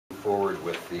forward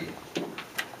with the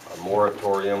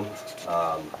moratorium.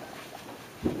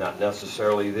 Not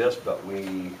necessarily this, but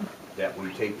we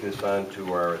take this on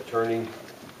to our attorney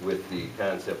with the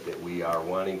concept that we are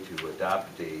wanting to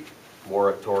adopt a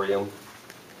moratorium,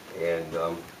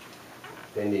 and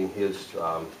pending his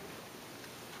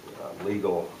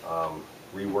legal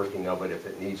reworking of it, if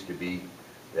it needs to be,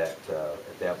 that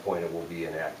at that point it will be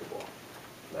enactable.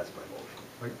 That's my motion.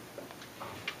 Right.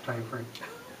 Time frame?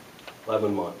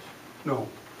 11 months. No,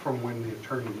 from when the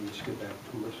attorney needs to get back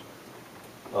to us.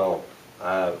 Oh,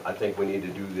 I think we need to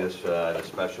do this at a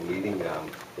special meeting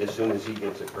as soon as he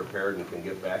gets it prepared and can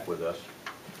get back with us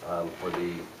for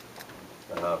the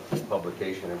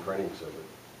publication and printings of it.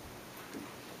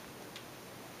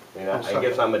 And I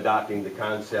guess I'm adopting the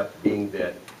concept being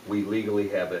that we legally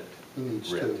have it He needs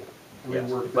written. to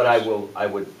Yes, rework but this. I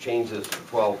would change this to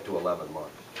 12 to 11 months.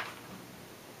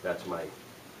 That's my.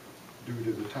 Due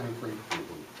to the time frame.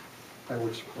 I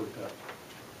would support that.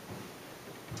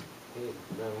 Okay,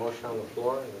 we have a motion on the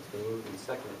floor, and it's been moved and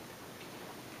seconded.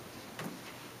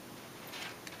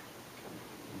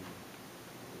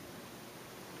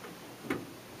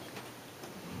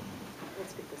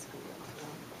 Let's get this going.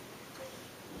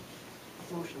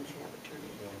 Motion to have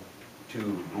attorney. To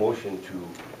motion to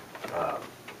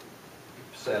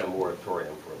set a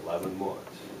moratorium for 11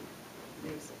 months.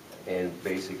 Basically. And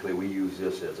basically, we use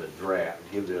this as a draft,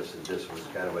 give this, and this was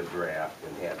kind of a draft,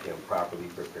 and have him properly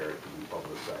prepared to be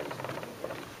publicized.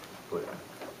 Put on.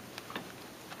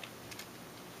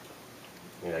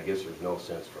 And I guess there's no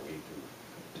sense for me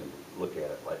to look at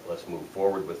it like, let's move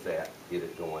forward with that, get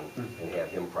it going, and have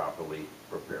him properly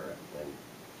prepare it, and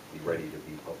be ready to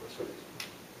be publicized.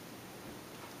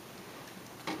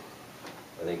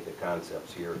 I think the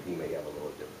concepts here, he may have a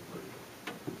little different version.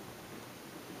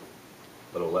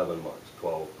 But 11 months,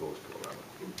 12 goes to 11.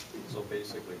 So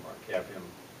basically, Mark, have him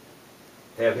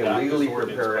Have him legally Adopt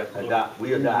this prepare it, ordinance,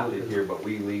 we adopt it here, but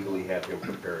we legally have him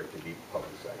prepare it to be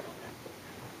publicized.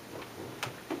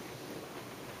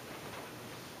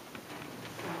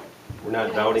 We're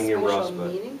not doubting you, Russ, but.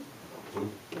 Meeting? Hmm?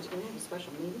 Is going to have a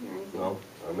special meeting or anything? No,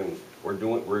 I mean,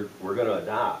 we're gonna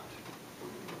adopt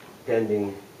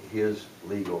pending his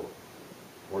legal,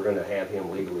 we're gonna have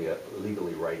him legally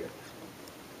write it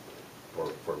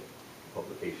for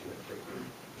publication in the paper.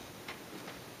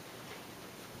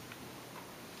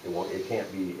 It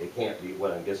can't be,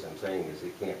 what I guess I'm saying is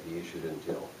it can't be issued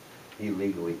until he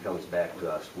legally comes back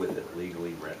to us with it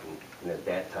legally written, and at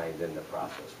that time, then the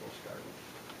process will start.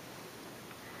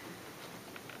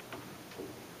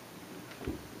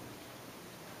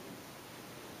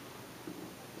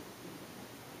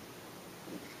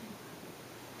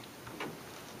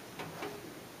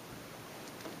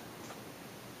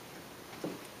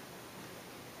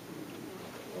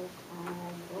 Roll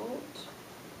call vote.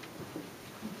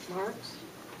 Marks?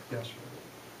 Yes.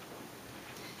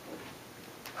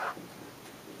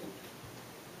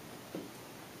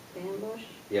 Bambush?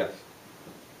 Yes.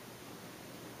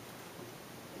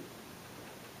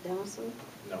 Dennison?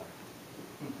 no.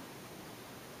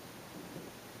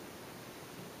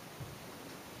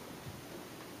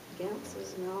 Gents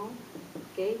is no.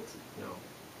 Gates? No.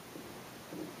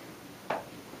 No.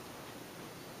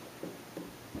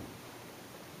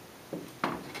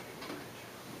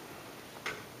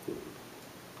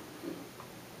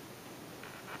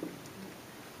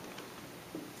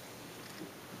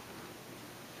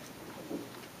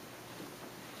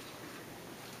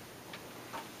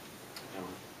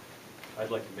 I'd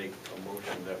like to make a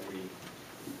motion that we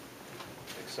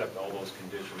accept all those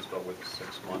conditions, but with a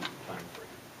 6-month time frame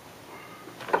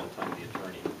from the time the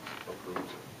attorney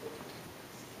approves it.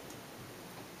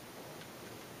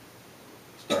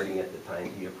 Starting at the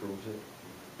time he approves it.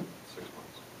 6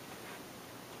 months.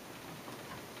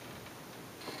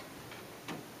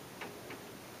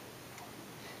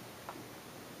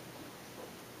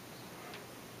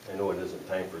 I know it isn't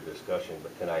time for discussion,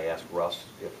 but can I ask Russ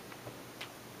if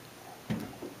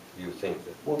you think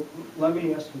that, Well, let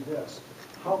me ask you this.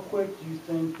 How quick do you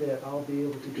think that I'll be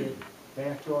able to get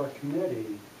back to our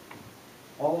committee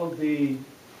all of the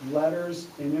letters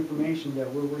and information that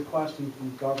we're requesting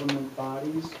from government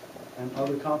bodies and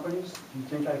other companies? Do you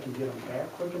think I can get them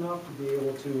back quick enough to be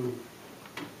able to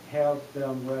have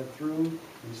them read through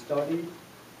and studied,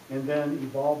 and then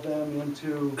evolve them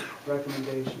into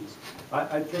recommendations?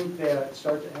 I think that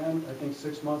start to end, I think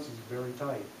 6 months is very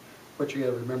tight. But you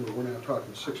gotta remember, we're not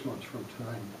talking 6 months from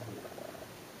tonight.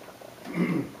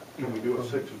 Can we do a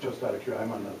 6, just out of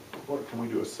curiosity, I'm on the board, can we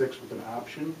do a 6 with an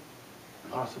option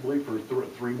possibly for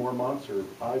 3 more months or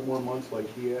 5 more months like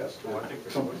he asked. Well, I think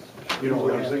there's Some- always- You know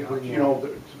what I'm saying? You know,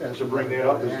 As to bring that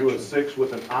up is do a 6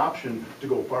 with an option to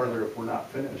go farther if we're not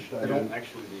finished. I mean,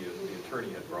 Actually, the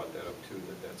attorney had brought that up too,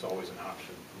 that that's always an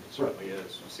option. It certainly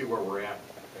is. See where we're at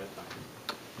that time.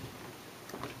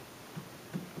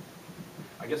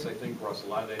 I guess I think, Russ, a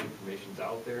lot of that information's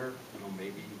out there, you know,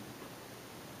 maybe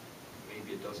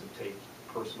it doesn't take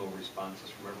personal responses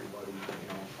from everybody, you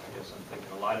know. I guess I'm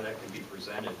thinking a lot of that can be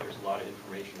presented. There's a lot of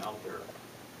information out there.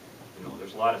 You know,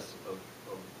 there's a lot of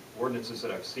ordinances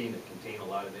that I've seen that contain a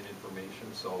lot of that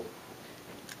information, so,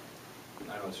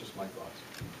 I don't know, it's just my thoughts.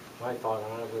 My thought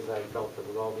on it was I felt that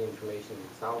with all the information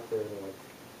that's out there and what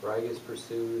Riga's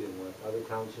pursued and what other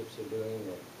townships are doing,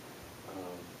 that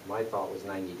my thought was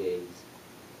 90 days.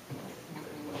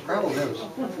 The problem is,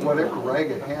 whatever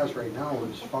Ragged has right now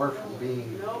is far from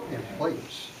being in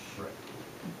place.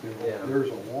 You know, Yeah. there's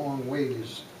a long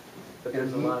ways, But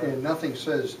there's a lot and of, nothing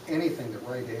says anything that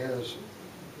Ragged has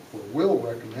or will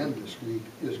recommend this week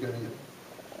is gonna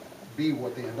be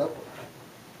what they end up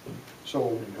with.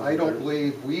 So I don't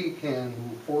believe we can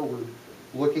move forward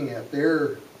looking at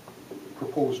their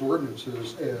proposed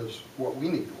ordinances as what we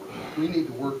need to work with. We need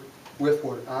to work with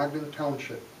what Ogden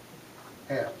Township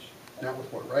has, not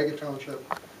with what Ragged Township,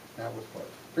 not with what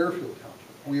Fairfield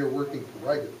Township. We are working for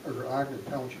Ragged, or Ogden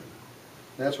Township.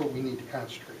 That's what we need to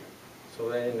concentrate on. so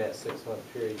then in that 6-month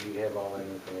period, you have all that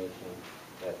information,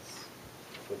 that's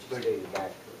what you stated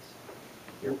back to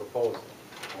us, your proposal.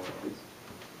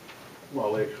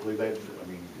 well, actually, that, I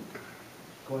mean,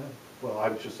 Go ahead. well, I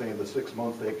was just saying the 6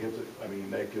 months, that gives it, I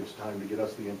mean, that gives time to get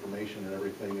us the information and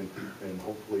everything, and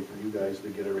hopefully for you guys to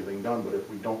get everything done. But if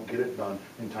we don't get it done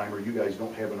in time, or you guys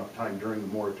don't have enough time during the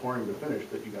moratorium to finish,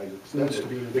 that you guys Needs to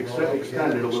be extend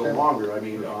it a little extended. longer. I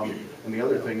mean, and the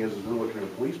other thing is we're looking at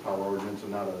a police power ordinance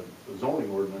and not a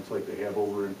zoning ordinance like they have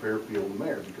over in Fairfield and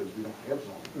there, because we don't have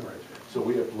zoning. Right. So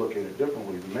we have to look at it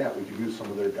differently than that. We can use some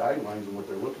of their guidelines and what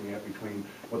they're looking at between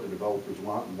what the developers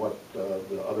want and what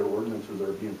the other ordinances that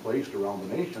are being placed around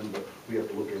the nation, but we have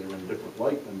to look at it in a different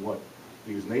light than what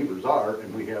these neighbors are,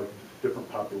 and we have different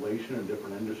population and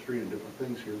different industry and different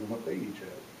things here than what they each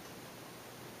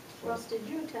have. Russ, did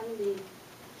you attend the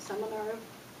seminar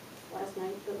last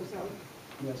night that was held?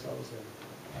 Yes, I was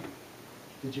there.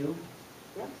 Did you?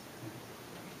 Yes.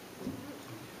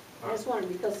 I just wondered,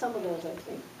 because some of those, I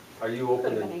think, Are you could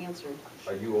open have been to, answered.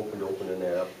 are you open to opening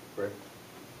that up, Rick?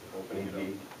 Opening it up.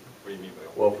 What do you mean by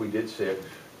opening? Well, if we did 6,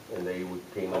 and they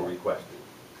came and requested.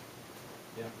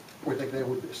 Yeah. We think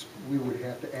we would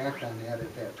have to act on that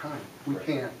at that time. We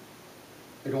can't,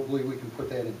 I don't believe we can put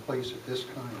that in place at this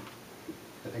time.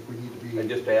 I think we need to be. I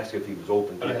just asked if he was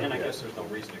open to But, that. and I guess there's no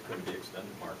reason it couldn't be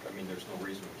extended, Mark. I mean, there's no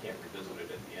reason we can't revisit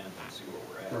it at the end and see where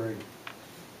we're at. Right.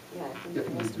 Yeah, I think there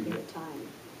has to be a time.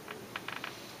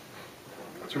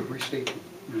 So restate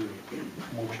your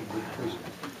motion, because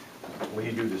Will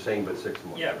you do the same but 6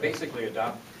 months? Yeah, basically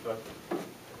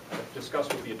discuss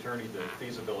with the attorney the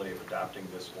feasibility of adopting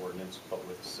this ordinance, but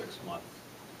with a 6-month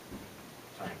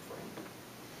time frame.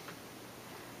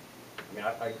 I mean,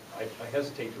 I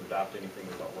hesitate to adopt anything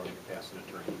without running it past an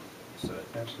attorney. So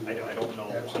Absolutely. I don't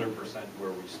know Absolutely. 100%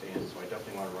 where we stand, so I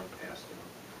definitely want to run it past him.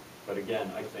 But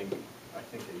again, I think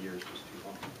a year is just too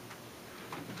long.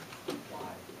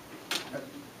 Why?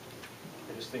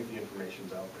 I just think the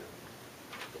information's out there.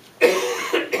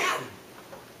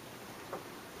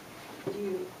 Do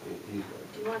you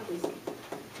want these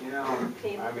You know,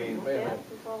 tabled I mean, and looked wait a at minute.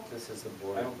 before? This is the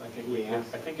board. I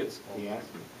think it's, he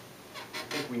asked me.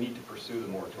 I think we need to pursue the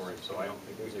moratorium, so I don't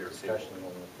think There's we a dare discussion table.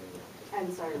 on the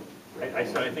I'm sorry. I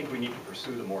said I think we need to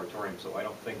pursue the moratorium, so I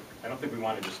don't think we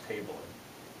want to just table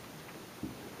it.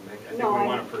 I think No, we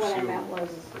want to what I meant was-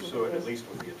 pursue it at least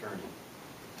with the attorney.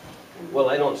 Well,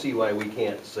 I don't see why we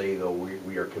can't say, though,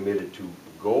 we are committed to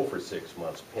go for 6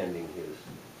 months pending his.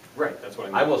 Right, that's what I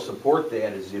mean. I will support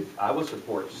that I will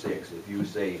support 6 if you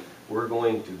say, we're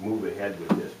going to move ahead with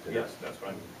this tonight. Yes, that's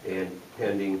what I mean. And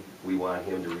pending, we want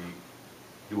him to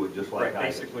do it just like Right, I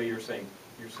did. basically, you're saying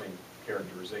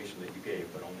characterization that you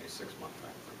gave, but only a 6-month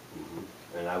time frame.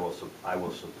 Mhm. And I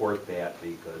will support that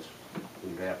because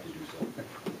we have to do something.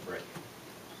 Right.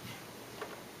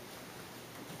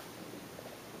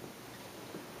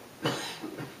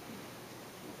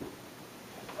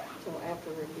 So after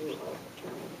review of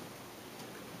attorney.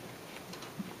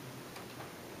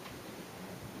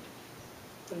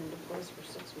 Put into place for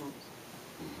 6 months.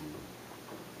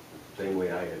 Same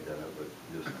way I had done it, but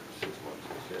just 6 months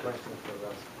instead. Question for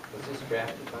Russ. Was this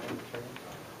drafted by an attorney?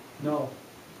 No,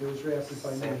 it was drafted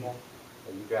by me. Sample?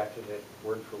 You drafted it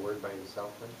word for word by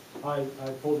yourself then? I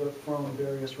pulled it from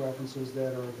various references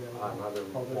that are available. On other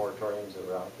Public- moratoriums that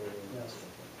were out there? Yes.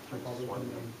 I from just public wondered.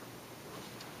 domain.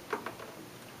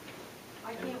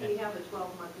 Why can't we have a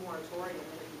 12-month moratorium,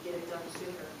 and if you get it done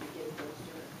sooner, you get it done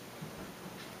sooner?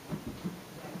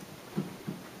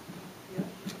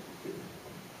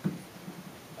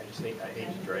 I hate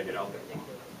to drag it out there.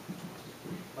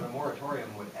 But a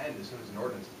moratorium would end as soon as an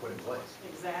ordinance is put in place.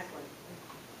 Exactly.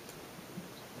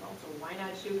 So why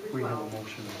not shoot for We have a 12?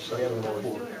 motion and a If you get it second. done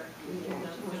for- sooner, you get it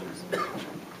done sooner.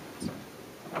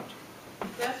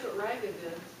 That's what Riga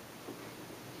did.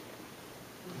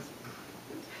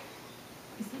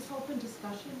 Is this open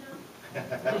discussion now?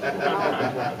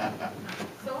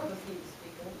 Some of us need to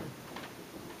speak up.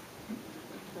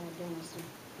 Dennis,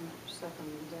 second,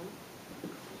 then.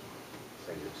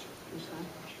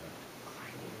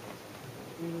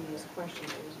 Maybe his question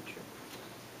wasn't true.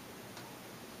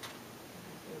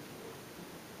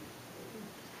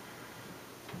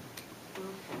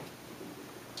 Okay.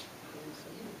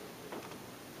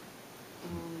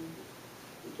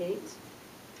 Gates?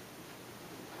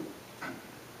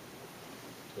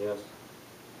 Yes.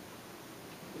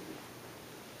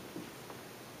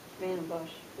 Van Bush?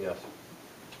 Yes.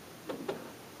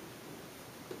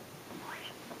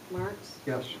 Marks?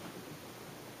 Yes.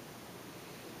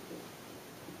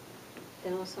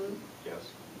 Dennison?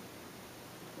 Yes.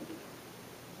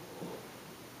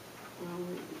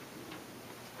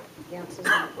 Ganson?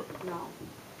 No.